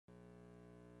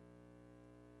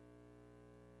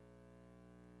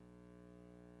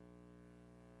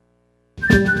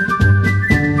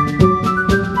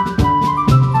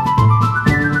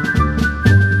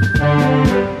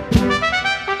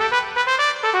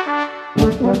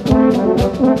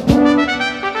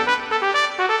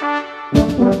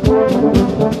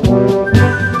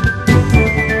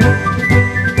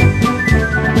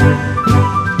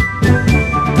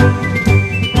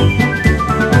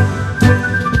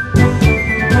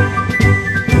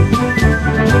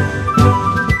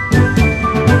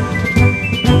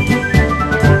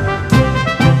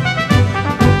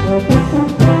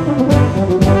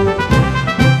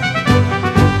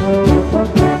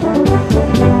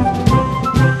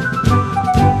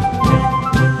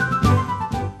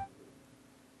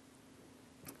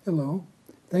Hello,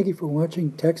 thank you for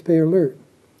watching Taxpayer Alert.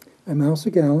 I'm Al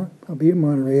Segala, I'll be your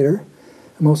moderator.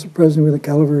 I'm also president with the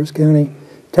Calaveras County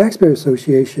Taxpayer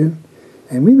Association,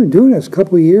 and we've been doing this a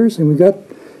couple of years, and we've got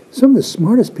some of the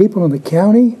smartest people in the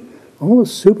county, all the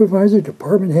supervisors,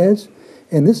 department heads,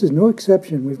 and this is no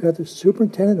exception. We've got the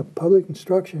superintendent of public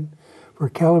instruction for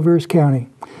Calaveras County.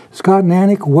 Scott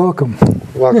Nanik, welcome.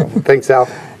 Welcome. Thanks, Al.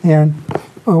 And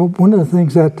one of the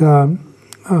things that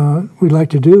we'd like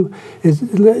to do is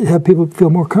have people feel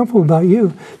more comfortable about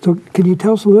you. So can you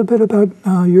tell us a little bit about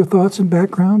your thoughts and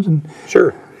backgrounds? And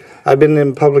Sure. I've been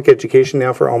in public education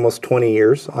now for almost 20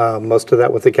 years, most of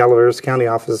that with the Calaveras County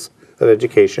Office of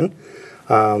Education.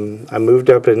 I moved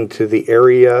up into the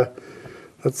area,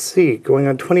 going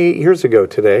on 28 years ago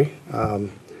today.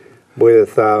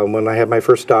 When I had my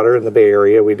first daughter in the Bay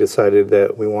Area, we decided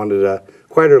that we wanted a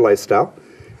quieter lifestyle.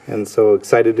 And so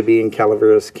excited to be in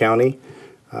Calaveras County.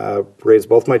 Raised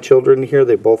both my children here.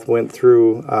 They both went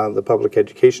through the public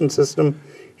education system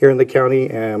here in the county,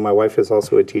 and my wife is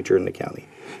also a teacher in the county.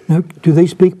 Now, do they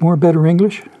speak better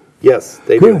English? Yes,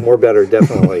 they do more better,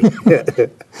 definitely.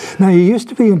 Now, you used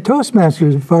to be in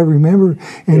Toastmasters, if I remember,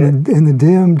 in the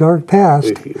dim, dark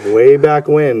past. Way back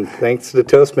when, thanks to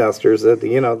Toastmasters,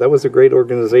 that was a great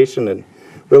organization and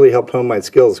really helped hone my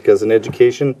skills, because in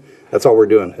education, that's all we're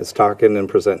doing, is talking and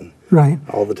presenting. Right.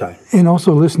 All the time. And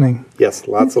also listening. Yes,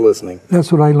 lots of listening.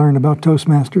 That's what I learned about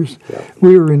Toastmasters. Yeah.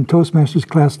 We were in Toastmasters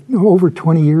class over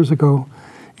 20 years ago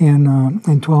in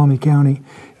Tuolumne County.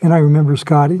 And I remember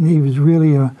Scott, and he was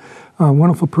really a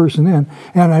wonderful person then.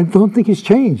 And I don't think he's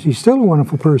changed. He's still a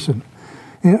wonderful person.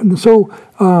 And so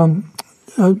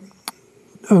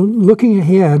looking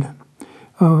ahead,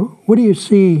 what do you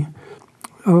see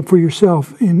for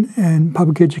yourself in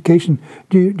public education?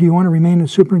 Do you want to remain a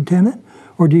superintendent,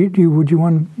 or would you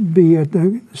want to be at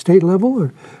the state level?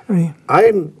 Or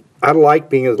I like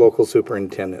being a local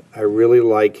superintendent. I really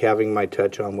like having my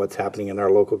touch on what's happening in our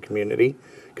local community,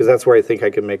 because that's where I think I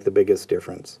can make the biggest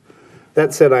difference.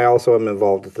 That said, I also am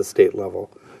involved at the state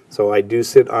level. So I do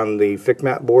sit on the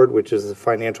FCMAT board, which is the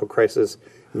Financial Crisis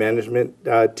Management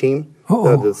team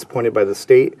that's appointed by the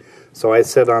state. So I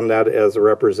sit on that as a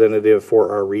representative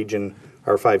for our region,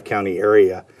 our 5-county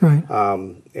area. Right.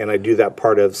 And I do that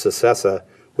part of SECESA,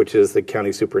 which is the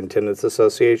County Superintendents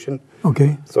Association.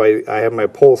 Okay. So I have my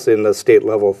pulse in the state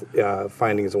level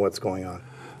findings and what's going on.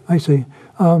 I see.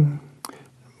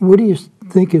 What do you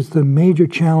think is the major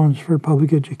challenge for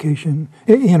public education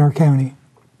in our county?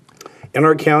 In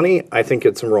our county, I think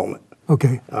it's enrollment.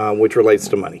 Okay. Which relates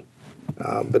to money.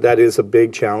 But that is a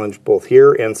big challenge both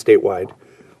here and statewide.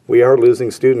 We are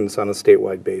losing students on a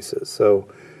statewide basis. So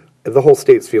the whole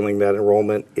state's feeling that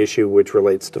enrollment issue, which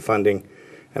relates to funding.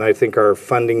 And I think our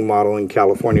funding model in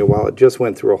California, while it just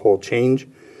went through a whole change,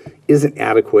 isn't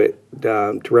adequate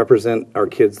to represent our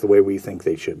kids the way we think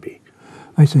they should be.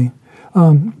 I see.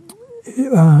 One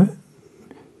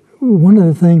of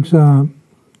the things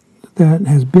that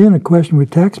has been a question with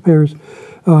taxpayers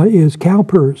is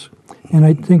CalPERS. And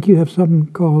I think you have something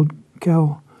called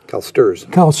CalSTRS.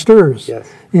 CalSTRS.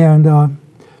 Yes. And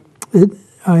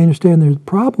I understand there's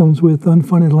problems with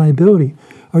unfunded liability.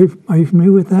 Are you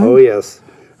familiar with that? Oh, yes.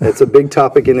 It's a big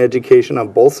topic in education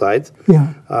on both sides.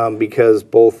 Yeah. Because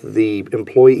both the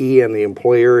employee and the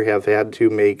employer have had to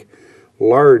make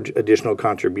large additional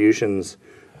contributions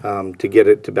to get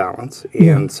it to balance.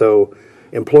 Yeah. And so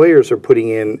employers are putting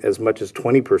in as much as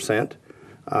 20%.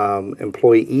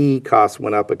 Employee costs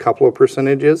went up a couple of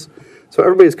percentages. So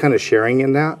everybody's kind of sharing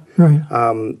in that. Right.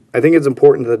 I think it's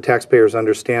important that taxpayers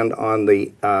understand on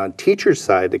the teacher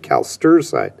side, the CalSTRS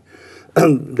side,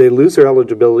 they lose their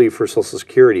eligibility for Social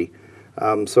Security.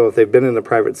 So if they've been in the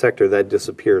private sector, that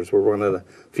disappears. We're one of the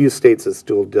few states that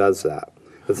still does that.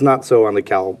 It's not so on the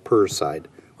CalPERS side,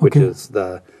 which is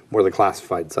more the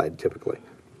classified side typically.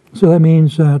 So that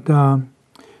means that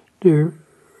their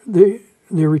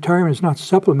retirement is not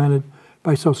supplemented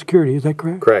by Social Security. Is that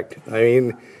correct? Correct. I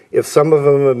mean, if some of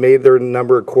them have made their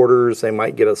number of quarters, they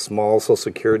might get a small Social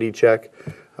Security check,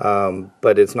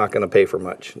 but it's not going to pay for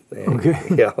much. Okay.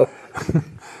 Yeah.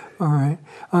 All right.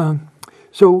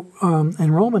 So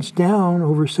enrollment's down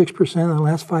over 6% in the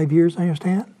last 5 years, I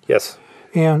understand? Yes.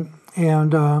 And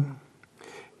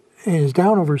is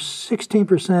down over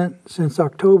 16% since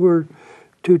October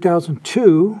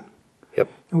 2002, Yep.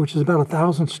 which is about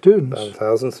 1,000 students. About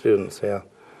 1,000 students, yeah.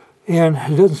 And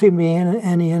it doesn't seem to be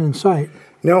any end in sight.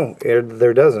 No,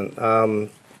 there doesn't.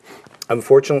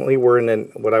 Unfortunately, we're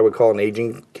in what I would call an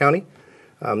aging county.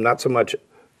 Not so much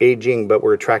aging, but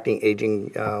we're attracting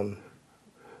aging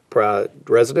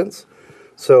residents.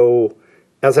 So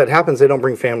as that happens, they don't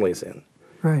bring families in.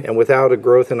 Right. And without a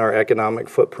growth in our economic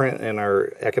footprint and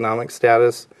our economic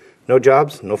status, no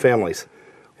jobs, no families.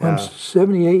 I'm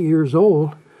 78 years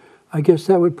old. I guess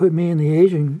that would put me in the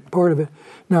aging part of it.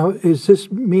 Now, is this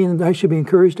mean that I should be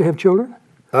encouraged to have children?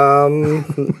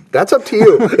 That's up to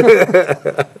you.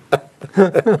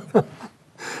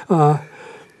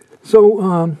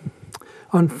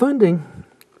 On funding,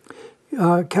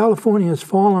 California has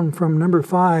fallen from number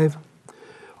 5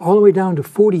 all the way down to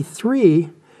 43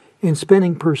 in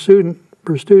spending per student.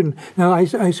 Now, I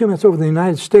assume that's over the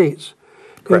United States.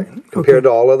 Correct. Compared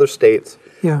to all other states.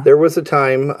 Yeah. There was a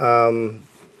time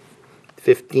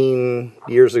 15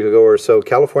 years ago or so,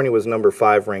 California was number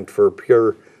 5 ranked for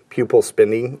pure pupil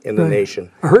spending in the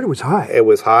nation. I heard it was high. It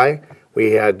was high.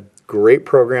 We had great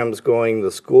programs going.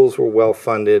 The schools were well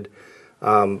funded.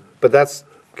 But that's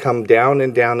come down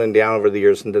and down and down over the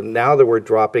years. And now that we're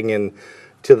dropping in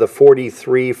to the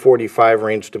 43, 45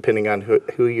 range, depending on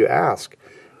who you ask.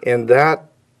 And that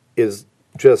is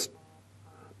just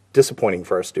disappointing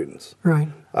for our students. Right.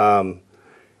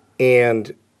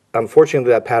 And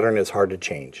unfortunately, that pattern is hard to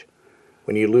change.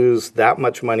 When you lose that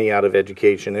much money out of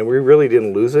education, and we really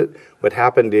didn't lose it, what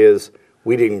happened is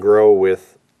we didn't grow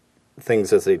with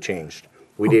things as they changed.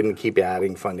 We didn't keep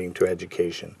adding funding to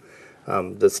education.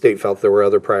 The state felt there were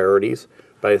other priorities,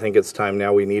 but I think it's time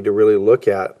now we need to really look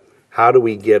at how do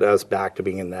we get us back to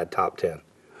being in that top 10.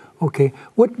 Okay.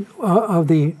 What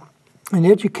in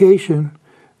education,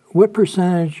 what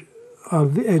percentage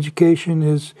of the education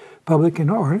is public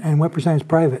and what percentage is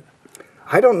private?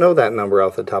 I don't know that number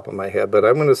off the top of my head, but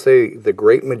I'm going to say the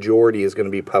great majority is going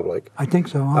to be public. I think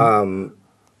so. Huh?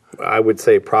 I would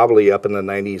say probably up in the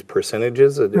 90s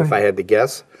percentages, if I had to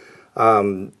guess.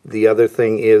 The other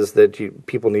thing is that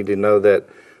people need to know that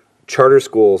charter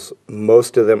schools,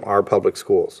 most of them are public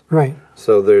schools. Right.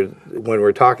 So when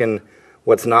we're talking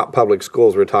what's not public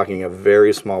schools, we're talking a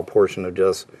very small portion of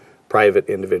just private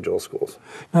individual schools.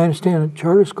 I understand that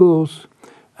charter schools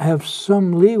have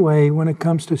some leeway when it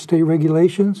comes to state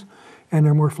regulations, and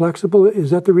they're more flexible.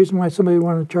 Is that the reason why somebody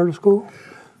wanted a charter school?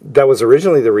 That was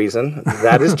originally the reason.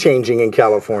 That is changing in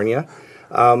California.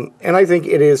 And I think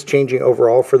it is changing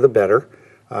overall for the better.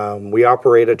 We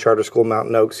operate a charter school,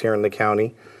 Mountain Oaks, here in the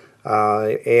county,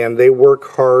 and they work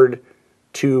hard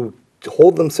to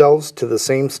hold themselves to the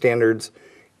same standards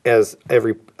as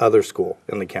every other school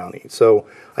in the county. So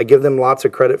I give them lots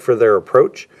of credit for their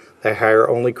approach. They hire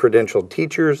only credentialed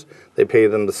teachers. They pay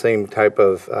them the same type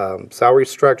of salary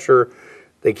structure.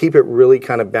 They keep it really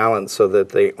kind of balanced so that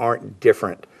they aren't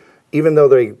different. Even though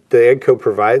the Ed Code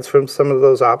provides for some of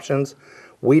those options,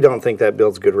 we don't think that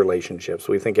builds good relationships.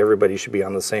 We think everybody should be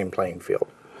on the same playing field.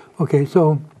 Okay,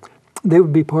 so they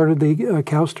would be part of the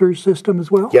CalSTRS system as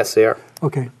well? Yes, they are.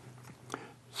 Okay.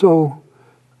 So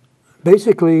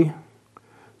basically,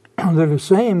 they're the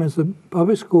same as the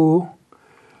public school,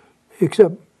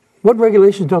 except what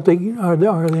regulations are they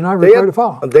not required to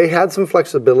follow? They had some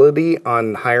flexibility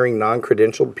on hiring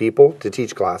non-credentialed people to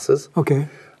teach classes. Okay.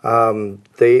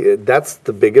 That's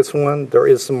the biggest one. There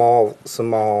is smaller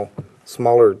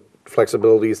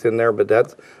flexibilities in there, but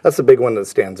that's the big one that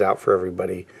stands out for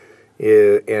everybody.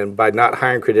 And by not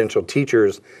hiring credentialed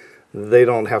teachers, they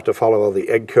don't have to follow all the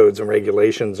ed codes and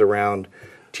regulations around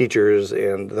teachers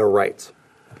and their rights.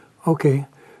 Okay.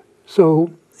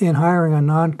 So in hiring a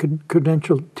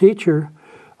non-credentialed teacher,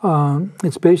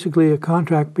 it's basically a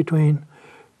contract between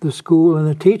the school and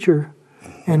the teacher,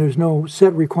 and there's no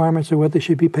set requirements of what they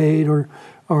should be paid or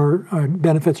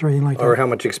benefits or anything like that. Or how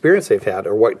much experience they've had,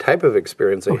 or what type of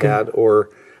experience they had, or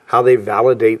how they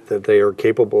validate that they are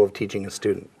capable of teaching a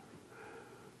student.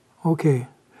 Okay.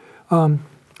 I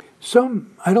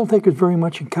don't think there's very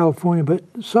much in California, but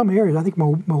some areas, I think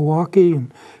Milwaukee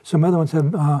and some other ones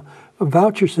have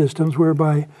voucher systems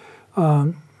whereby,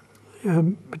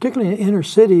 particularly in inner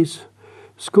cities,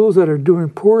 schools that are doing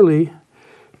poorly,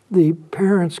 the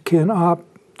parents can opt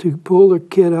to pull their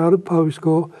kid out of public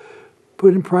school,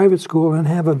 put in private school, and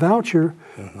have a voucher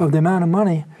of the amount of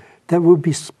money that would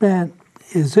be spent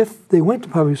as if they went to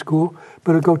public school,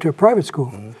 but it'll go to a private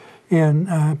school. And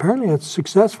apparently it's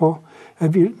successful.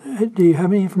 Do you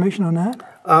have any information on that?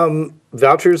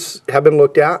 Vouchers have been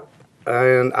looked at,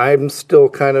 and I'm still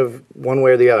kind of one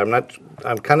way or the other.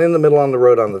 I'm kind of in the middle on the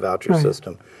road on the voucher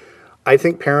system. I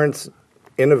think parents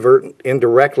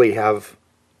indirectly have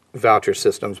voucher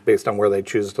systems based on where they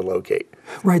choose to locate.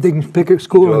 Right, they can pick a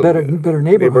school in a better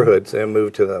neighborhoods and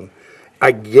move to them.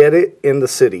 I get it in the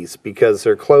cities because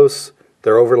they're close,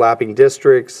 they're overlapping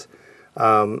districts,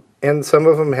 and some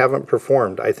of them haven't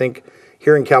performed. I think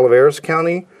here in Calaveras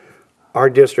County, our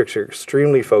districts are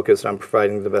extremely focused on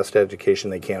providing the best education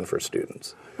they can for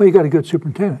students. Well, you got a good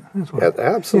superintendent. That's why.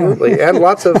 Absolutely, and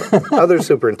lots of other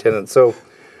superintendents. So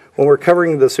when we're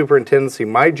covering the superintendency,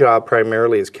 my job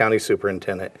primarily as county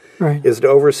superintendent is to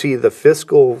oversee the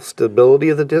fiscal stability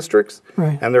of the districts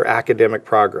and their academic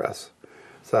progress.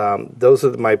 So, those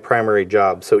are my primary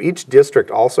jobs. So each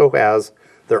district also has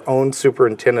their own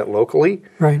superintendent locally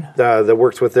that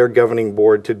works with their governing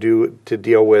board to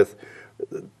deal with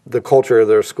the culture of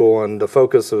their school and the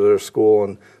focus of their school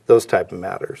and those type of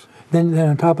matters. Then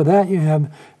on top of that, you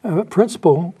have a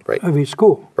principal of each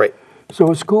school. Right.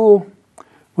 So a school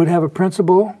would have a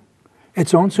principal,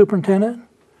 its own superintendent,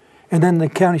 and then the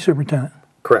county superintendent.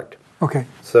 Correct. Okay.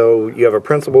 So you have a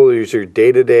principal who's your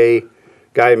day-to-day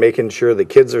guy making sure the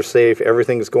kids are safe,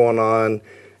 everything's going on,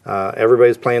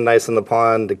 everybody's playing nice in the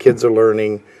pond, the kids are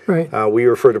learning. Right. We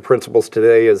refer to principals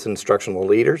today as instructional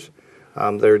leaders.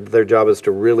 Their job is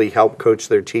to really help coach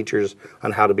their teachers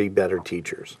on how to be better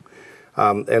teachers.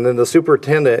 And then the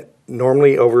superintendent,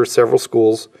 normally over several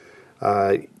schools,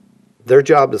 their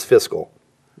job is fiscal.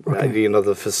 Okay.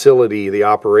 The facility, the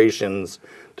operations,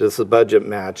 does the budget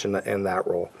match in that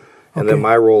role? And then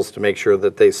my role is to make sure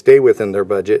that they stay within their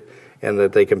budget and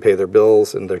that they can pay their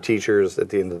bills and their teachers at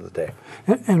the end of the day.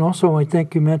 And also, I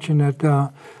think you mentioned that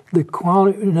the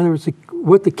quality, in other words,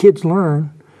 what the kids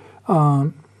learn,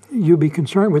 you'll be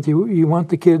concerned with. You want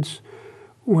the kids,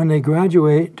 when they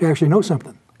graduate, to actually know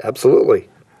something. Absolutely.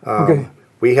 Okay.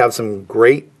 We have some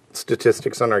great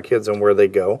statistics on our kids and where they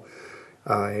go.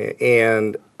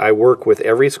 And I work with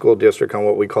every school district on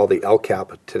what we call the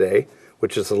LCAP today,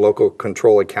 which is the Local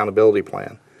Control Accountability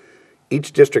Plan.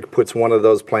 Each district puts one of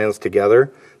those plans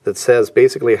together that says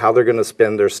basically how they're going to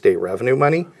spend their state revenue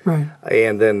money. Right.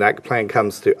 And then that plan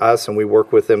comes to us, and we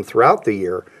work with them throughout the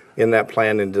year in that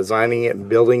plan and designing it and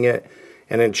building it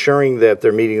and ensuring that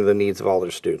they're meeting the needs of all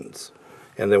their students.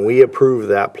 And then we approve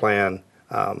that plan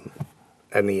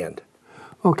in the end.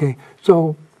 Okay.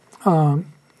 So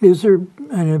is there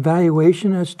an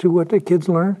evaluation as to what the kids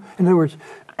learn? In other words,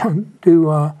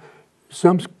 do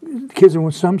some kids in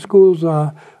some schools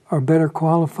are better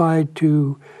qualified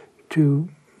to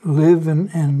live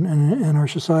in our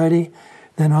society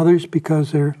than others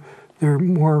because they're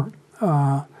more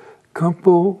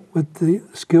comfortable with the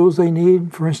skills they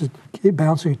need? For instance,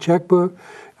 balancing a checkbook,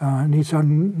 need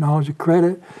some knowledge of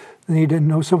credit. They need to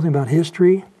know something about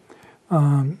history.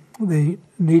 They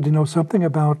need to know something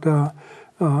about the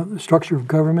structure of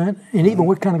government and even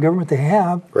what kind of government they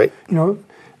have. Right.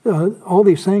 All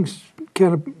these things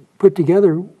kind of put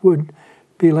together would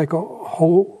be like a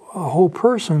whole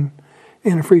person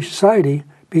in a free society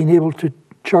being able to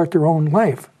chart their own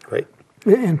life. Right.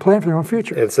 And plan for their own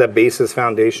future. It's that basis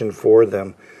foundation for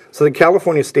them. So the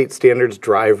California state standards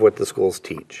drive what the schools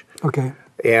teach. Okay.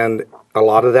 And a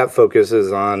lot of that focus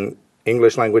is on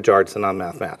English language arts and on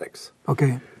mathematics.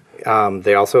 Okay.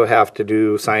 They also have to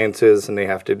do sciences and they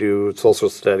have to do social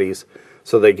studies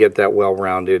so they get that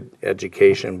well-rounded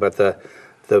education. But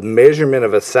the measurement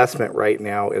of assessment right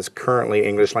now is currently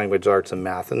English language arts and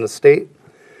math in the state.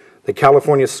 The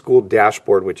California School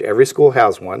Dashboard, which every school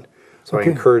has one, so I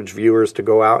encourage viewers to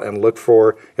go out and look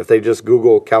for, if they just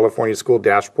Google California School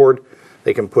Dashboard,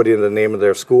 they can put in the name of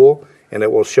their school and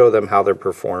it will show them how they're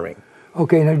performing.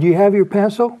 Okay, now do you have your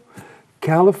pencil?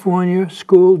 California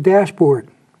School Dashboard.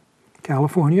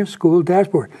 California School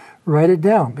Dashboard. Write it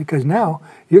down because now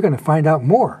you're going to find out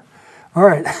more. All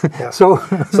right. Yeah. So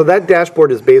that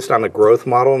dashboard is based on a growth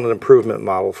model and an improvement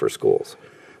model for schools.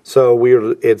 So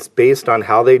it's based on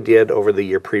how they did over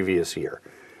the previous year.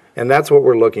 And that's what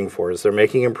we're looking for, is they're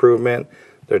making improvement,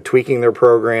 they're tweaking their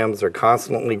programs, they're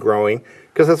constantly growing,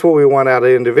 because that's what we want out of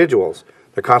individuals.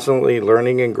 They're constantly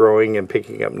learning and growing and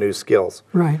picking up new skills.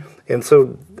 Right. And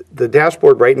so the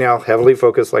dashboard right now heavily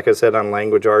focused, like I said, on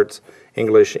language arts,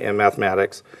 English, and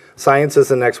mathematics. Science is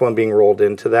the next one being rolled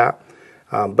into that.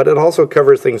 But it also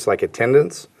covers things like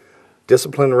attendance,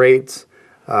 discipline rates,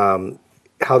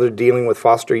 how they're dealing with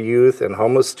foster youth and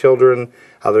homeless children,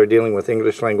 how they're dealing with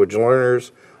English language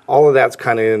learners. All of that's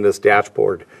kind of in this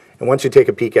dashboard. And once you take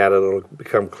a peek at it, it'll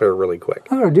become clear really quick.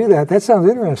 I'm going to do that. That sounds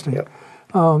interesting. Yep.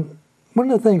 One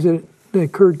of the things that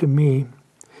occurred to me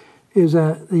is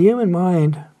that the human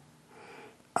mind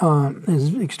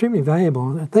is extremely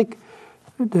valuable. I think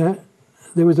that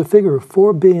there was a figure of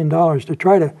 $4 billion to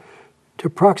try to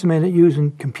approximate it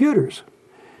using computers.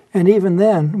 And even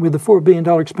then, with the $4 billion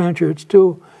expenditure, it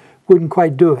still wouldn't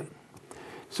quite do it.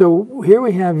 So here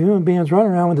we have human beings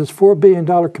running around with this $4 billion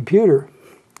computer.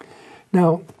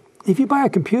 Now, if you buy a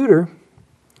computer,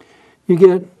 you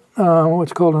get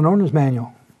what's called an owner's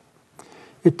manual.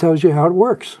 It tells you how it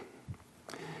works.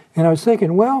 And I was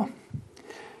thinking, well,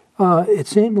 it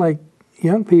seemed like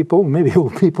young people, maybe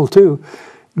old people too,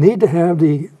 need to have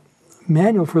the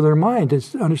manual for their mind to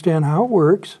understand how it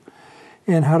works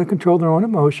and how to control their own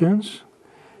emotions,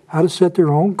 how to set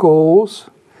their own goals,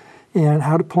 and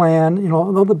how to plan, you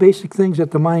know, all the basic things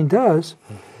that the mind does.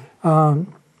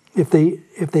 If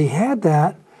they had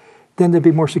that, then they'd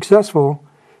be more successful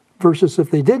versus if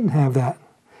they didn't have that.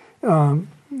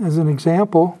 As an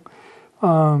example,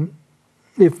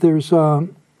 if there's a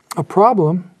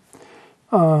problem,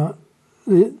 sometimes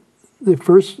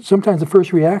the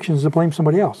first reaction is to blame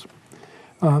somebody else.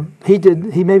 He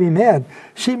made me mad.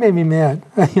 She made me mad.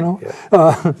 You know.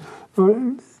 Yeah.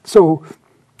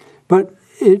 But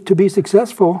to be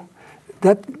successful,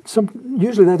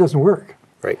 usually that doesn't work.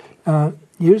 Right.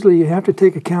 Usually you have to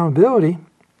take accountability,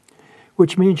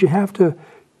 which means you have to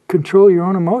control your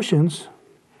own emotions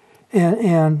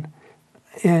and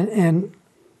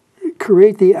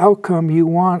create the outcome you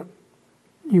want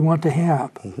to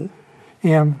have. Mm-hmm.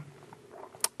 And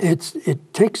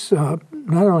it takes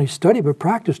not only study but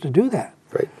practice to do that.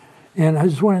 Right. And I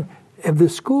just wanted, have the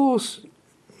schools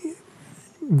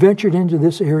ventured into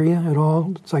this area at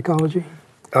all, psychology?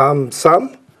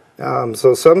 Some.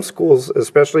 So some schools,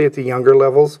 especially at the younger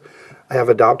levels, have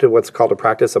adopted what's called a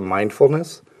practice of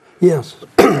mindfulness. Yes.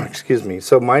 Excuse me.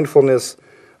 So mindfulness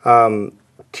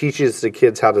teaches the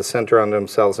kids how to center on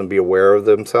themselves and be aware of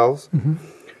themselves. Mm-hmm.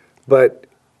 But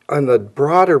on the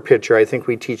broader picture, I think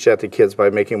we teach that to kids by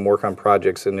making them work on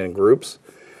projects and in groups,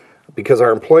 because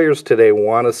our employers today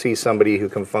want to see somebody who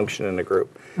can function in a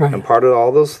group. Right. And part of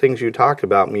all those things you talked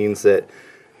about means that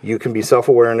you can be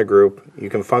self-aware in a group, you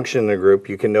can function in a group,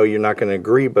 you can know you're not going to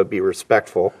agree but be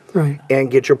respectful, right,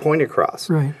 and get your point across.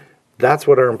 Right. That's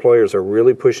what our employers are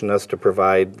really pushing us to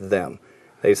provide them.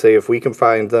 They say if we can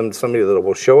find them somebody that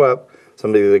will show up,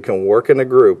 somebody that can work in a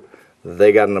group,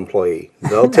 they got an employee.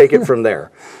 They'll take it from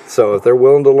there. So if they're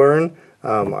willing to learn,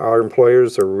 our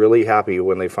employers are really happy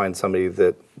when they find somebody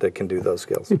that can do those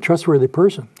skills. A trustworthy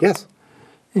person. Yes.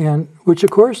 And which,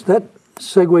 of course, that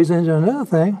segues into another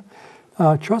thing.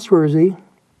 Trustworthy,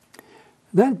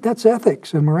 that's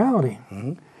ethics and morality.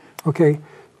 Mm-hmm. Okay.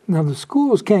 Now, the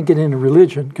schools can't get into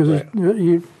religion because right,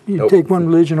 you nope, take one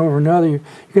religion over another, you're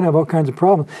going to have all kinds of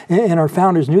problems. And our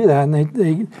founders knew that,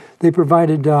 and they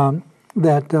provided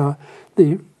that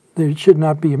there should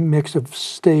not be a mix of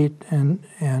state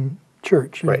and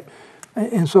church. Right.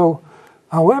 And so,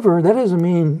 however, that doesn't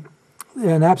mean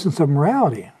an absence of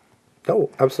morality. No,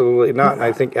 absolutely not. And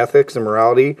I think ethics and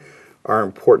morality are an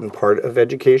important part of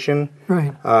education.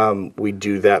 Right. We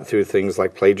do that through things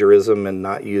like plagiarism and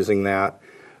not using that.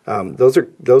 Those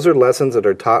are lessons that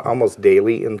are taught almost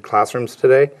daily in classrooms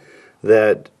today,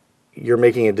 that you're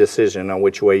making a decision on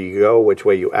which way you go, which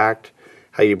way you act,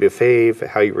 how you behave,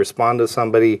 how you respond to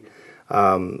somebody,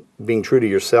 being true to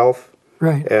yourself,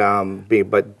 right?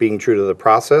 But being true to the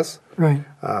process, right?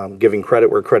 Giving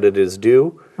credit where credit is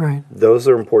due, right? Those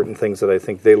are important things that I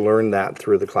think they learn that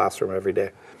through the classroom every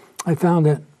day. I found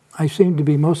that I seem to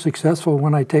be most successful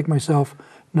when I take myself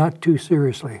not too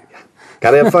seriously.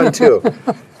 Got to have fun too.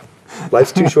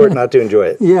 Life's too short not to enjoy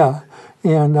it. Yeah,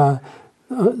 and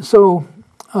so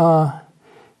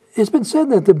it's been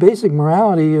said that the basic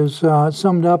morality is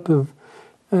summed up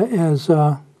as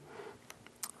honor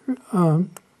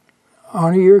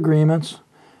your agreements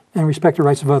and respect the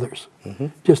rights of others. Mm-hmm.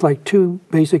 Just like two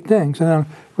basic things. And then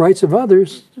rights of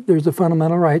others, there's the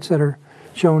fundamental rights that are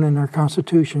shown in our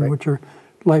Constitution, right, which are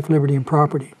life, liberty, and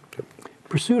property. Yep.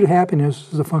 Pursuit of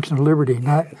happiness is a function of liberty,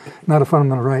 not a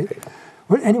fundamental right. Right.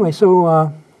 But anyway,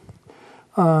 so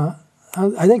I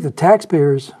think the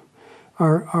taxpayers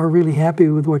are really happy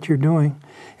with what you're doing,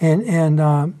 and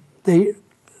we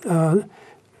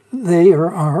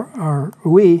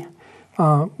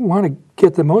want to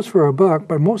get the most for our buck,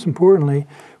 but most importantly,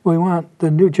 we want the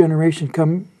new generation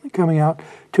coming out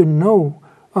to know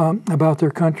about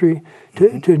their country,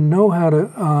 to know how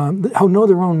to know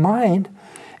their own mind,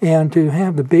 and to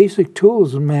have the basic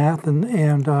tools of math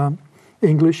and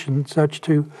English and such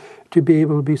to be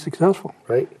able to be successful.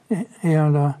 Right.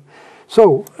 And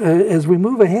so as we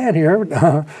move ahead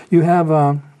here, you have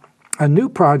a new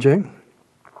project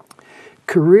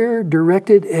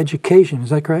career-directed education. Is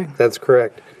that correct? That's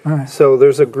correct. All right. So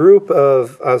there's a group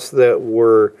of us that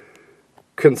were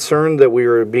concerned that we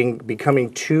were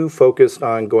becoming too focused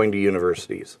on going to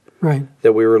universities, Right.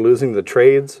 that we were losing the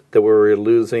trades, that we were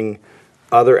losing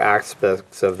other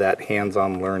aspects of that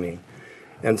hands-on learning.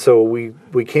 And so we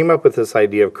came up with this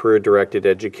idea of career-directed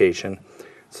education.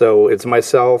 So it's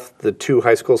myself, the two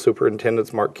high school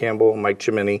superintendents, Mark Campbell and Mike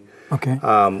Chimini, Okay.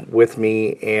 with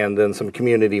me, and then some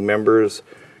community members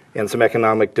and some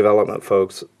economic development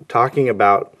folks talking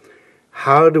about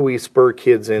how do we spur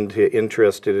kids into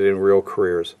interested in real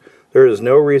careers. There is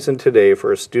no reason today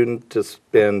for a student to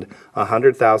spend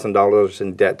 $100,000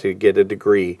 in debt to get a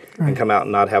degree and come out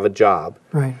and not have a job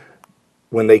Right.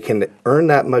 when they can earn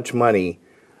that much money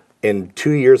in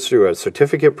 2 years through a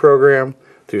certificate program,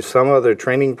 through some other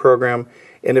training program,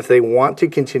 and if they want to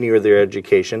continue their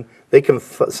education, they can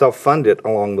self-fund it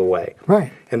along the way.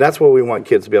 Right. And that's what we want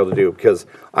kids to be able to do, because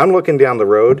I'm looking down the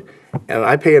road, and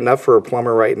I pay enough for a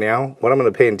plumber right now. What I'm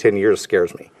going to pay in 10 years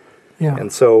scares me. Yeah.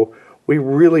 And so we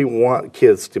really want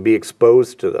kids to be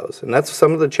exposed to those. And that's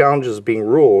some of the challenges being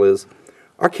rural is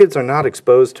our kids are not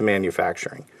exposed to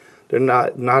manufacturing. They're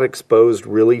not exposed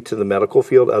really to the medical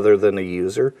field other than a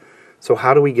user. So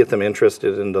how do we get them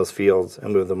interested in those fields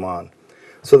and move them on?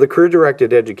 So the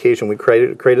career-directed education, we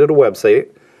created a website,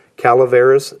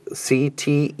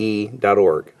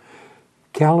 calaverascte.org.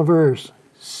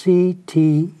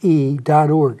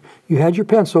 Calaverascte.org. You had your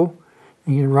pencil,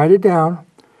 and you can write it down,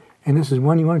 and this is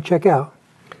one you want to check out.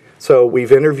 So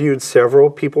we've interviewed several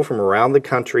people from around the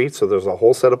country, so there's a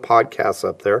whole set of podcasts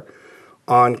up there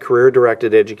on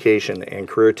career-directed education and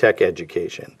career tech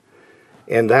education.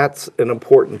 And that's an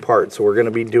important part. So we're going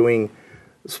to be doing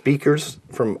speakers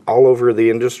from all over the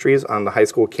industries on the high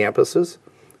school campuses.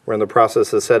 We're in the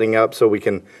process of setting up so we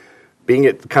can, being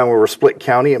at kind of we're a split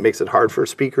county, it makes it hard for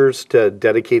speakers to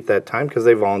dedicate that time because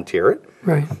they volunteer it.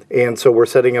 Right. And so we're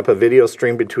setting up a video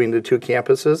stream between the two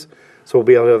campuses. So we'll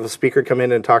be able to have a speaker come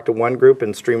in and talk to one group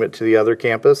and stream it to the other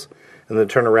campus and then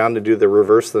turn around and do the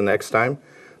reverse the next time.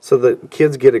 So that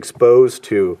kids get exposed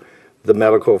to the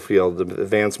medical field, the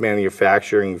advanced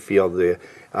manufacturing field, the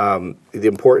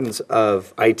importance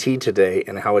of IT today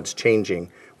and how it's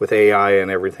changing with AI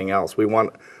and everything else. We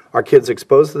want our kids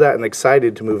exposed to that and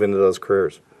excited to move into those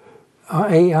careers.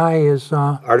 AI is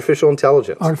Artificial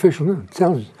intelligence. artificial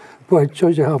intelligence. Boy, it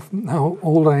shows you how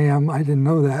old I am. I didn't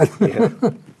know that. Yeah.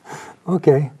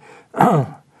 Okay.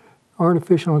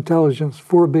 Artificial intelligence,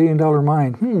 $4 billion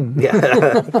mind.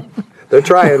 Yeah. They're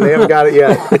trying. They haven't got it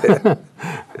yet.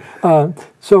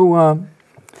 So are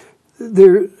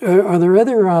there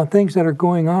other things that are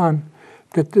going on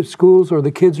that the schools or the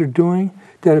kids are doing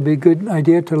that would be a good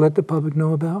idea to let the public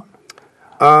know about?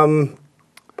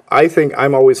 I think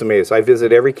I'm always amazed. I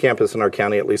visit every campus in our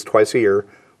county at least twice a year,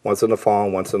 once in the fall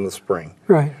and once in the spring.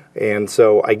 Right. And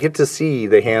so I get to see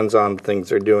the hands-on things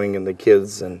they're doing and the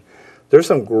kids, and there's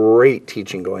some great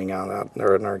teaching going on out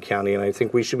there in our county, and I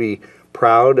think we should be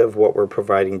proud of what we're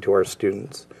providing to our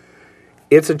students.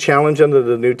 It's a challenge under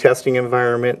the new testing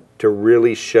environment to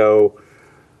really show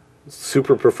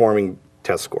super performing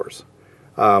test scores.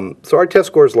 So our test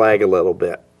scores lag a little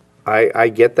bit. I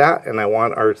get that, and I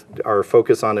want our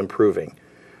focus on improving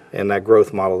and that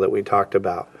growth model that we talked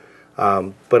about.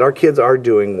 But our kids are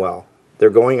doing well. They're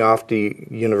going off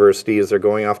to universities, they're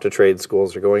going off to trade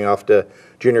schools, they're going off to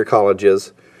junior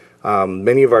colleges.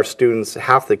 Many of our students,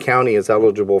 half the county is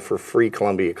eligible for free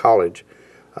Columbia College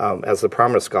as the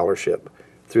Promise Scholarship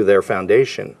through their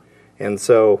foundation. And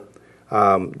so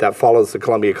that follows the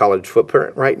Columbia College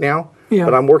footprint right now. Yeah.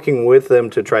 But I'm working with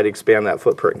them to try to expand that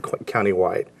footprint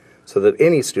countywide so that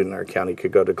any student in our county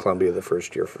could go to Columbia the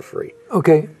first year for free.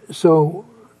 Okay, so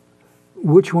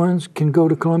which ones can go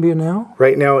to Columbia now?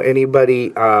 Right now,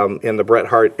 anybody in the Bret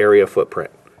Harte area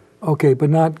footprint. Okay, but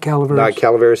not Calaveras? Not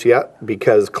Calaveras yet,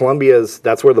 because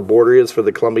that's where the border is for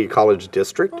the Columbia College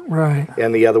District. Right.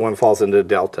 And the other one falls into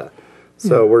Delta.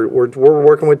 So we're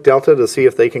working with Delta to see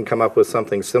if they can come up with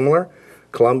something similar.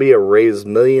 Columbia raised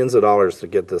millions of dollars to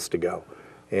get this to go,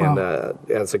 and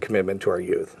as a commitment to our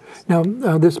youth. Now,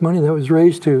 this money that was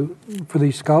raised for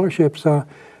these scholarships,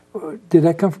 did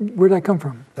that come from? Where did that come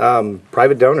from?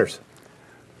 Private donors.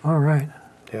 All right.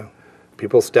 Yeah,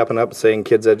 people stepping up saying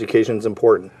kids' education is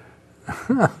important.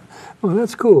 Well,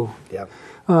 that's cool. Yeah.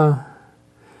 I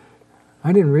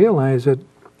didn't realize that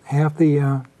half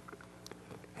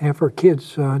our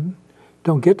kids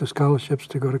don't get the scholarships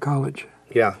to go to college.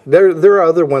 Yeah, there are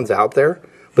other ones out there,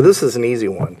 but this is an easy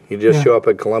one. You just Yeah. show up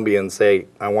at Columbia and say,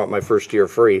 "I want my first year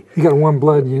free." You got warm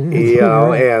blood.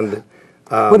 And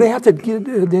well, they have to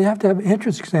have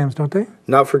entrance exams, don't they?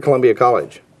 not for Columbia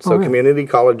College. So really? community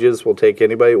colleges will take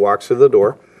anybody who walks through the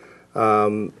door,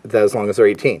 as long as they're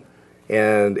 18.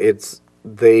 And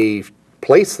they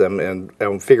place them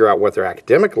and figure out what their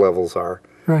academic levels are,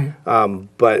 Right.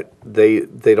 but they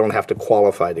don't have to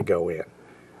qualify to go in.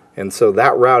 And so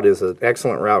that route is an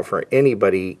excellent route for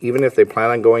anybody, even if they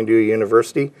plan on going to a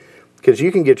university, because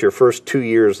you can get your first 2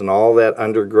 years and all that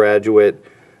undergraduate,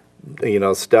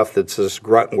 stuff that's just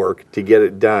grunt work to get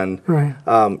it done. Right.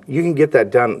 You can get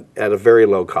that done at a very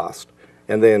low cost.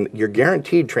 And then you're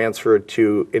guaranteed transfer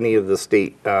to any of the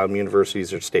state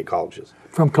universities or state colleges.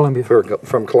 From Columbia.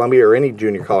 From Columbia or any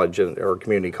junior college or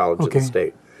community college in Okay. the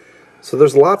state. So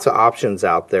there's lots of options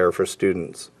out there for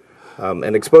students.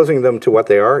 And exposing them to what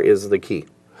they are is the key.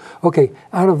 Okay,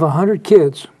 out of 100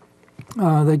 kids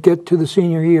that get to the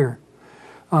senior year,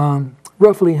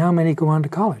 roughly how many go on to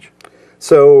college?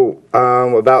 So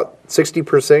about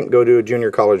 60% go to a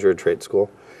junior college or a trade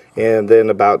school. And then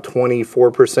about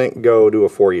 24% go to a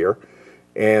 4-year.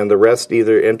 And the rest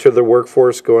either enter the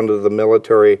workforce, go into the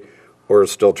military, or are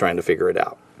still trying to figure it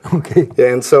out. Okay.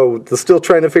 And so the still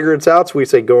trying to figure it out, so we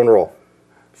say go and roll.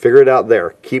 Figure it out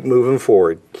there. Keep moving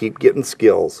forward. Keep getting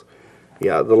skills.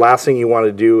 Yeah, the last thing you want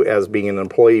to do as being an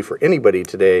employee for anybody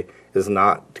today is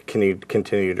not to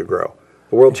continue to grow.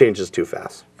 The world changes too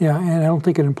fast. Yeah, and I don't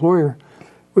think an employer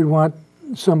would want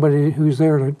somebody who's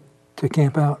there to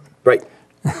camp out. Right.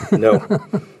 No.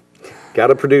 Got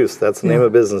to produce. That's the name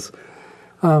of business.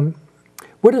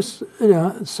 What is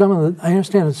some of the? I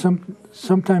understand that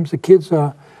sometimes the kids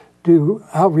do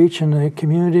outreach in the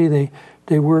community.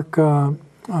 They work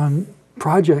on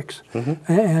projects.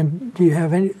 Mm-hmm. And do you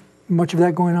have much of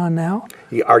that going on now?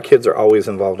 Yeah, our kids are always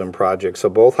involved in projects. So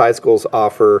both high schools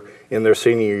offer in their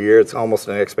senior year. It's almost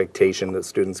an expectation that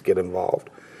students get involved.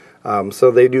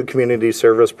 So they do community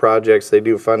service projects. They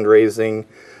do fundraising.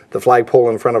 The flagpole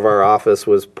in front of our office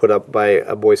was put up by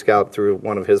a Boy Scout through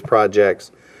one of his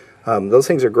projects. Those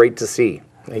things are great to see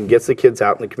and gets the kids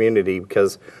out in the community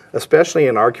because, especially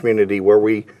in our community where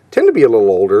we tend to be a little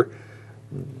older,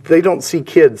 they don't see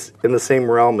kids in the same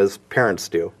realm as parents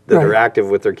do that Right. are active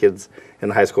with their kids in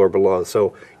high school or below.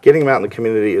 So getting them out in the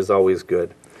community is always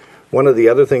good. One of the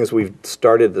other things we've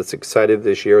started that's excited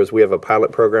this year is we have a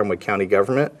pilot program with county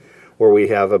government where we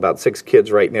have about 6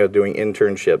 kids right now doing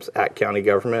internships at county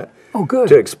government. Oh, good.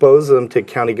 To expose them to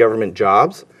county government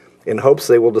jobs in hopes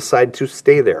they will decide to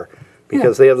stay there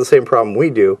because they have the same problem we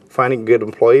do. Finding good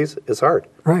employees is hard.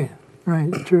 Right,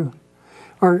 true.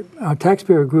 Our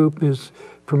taxpayer group is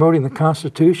promoting the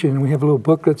Constitution, and we have little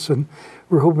booklets, and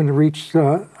we're hoping to reach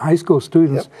high school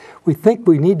students. Yep. We think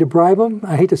we need to bribe them.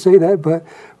 I hate to say that, but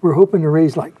we're hoping to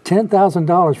raise like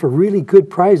 $10,000 for really good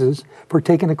prizes for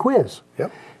taking a quiz.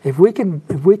 Yep. If we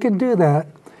can do that,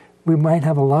 we might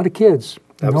have a lot of kids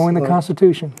knowing the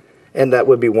Constitution. And that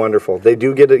would be wonderful. They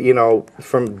do get it,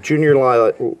 from junior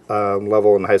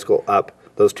level in high school up,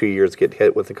 those 2 years get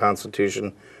hit with the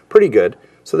Constitution pretty good.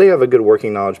 So they have a good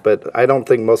working knowledge, but I don't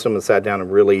think most of them have sat down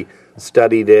and really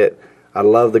studied it. I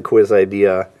love the quiz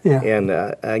idea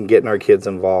and getting our kids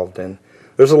involved. And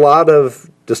there's a lot of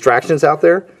distractions out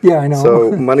there. Yeah, I know.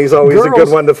 So money's always a good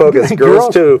one to focus.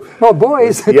 Girls too. Well,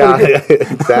 boys. Yeah,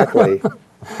 exactly.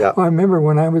 Yeah. Well, I remember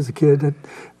when I was a kid,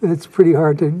 it's pretty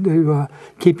hard to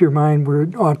keep your mind where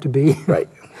it ought to be. Right.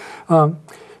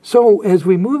 So as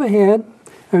we move ahead,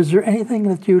 is there anything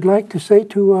that you'd like to say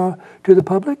to the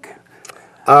public?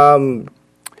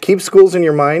 Keep schools in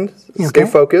your mind. Stay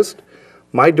focused.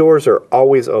 My doors are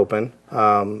always open.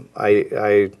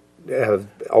 I have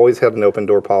always had an open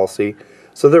door policy.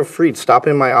 So they're free. Stop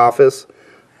in my office.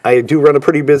 I do run a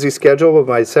pretty busy schedule, but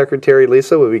my secretary,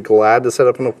 Lisa, would be glad to set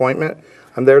up an appointment.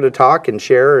 I'm there to talk and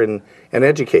share and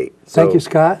educate. So, Thank you,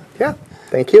 Scott. Yeah,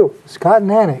 thank you. Scott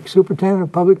Nanik, Superintendent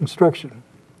of Public Instruction.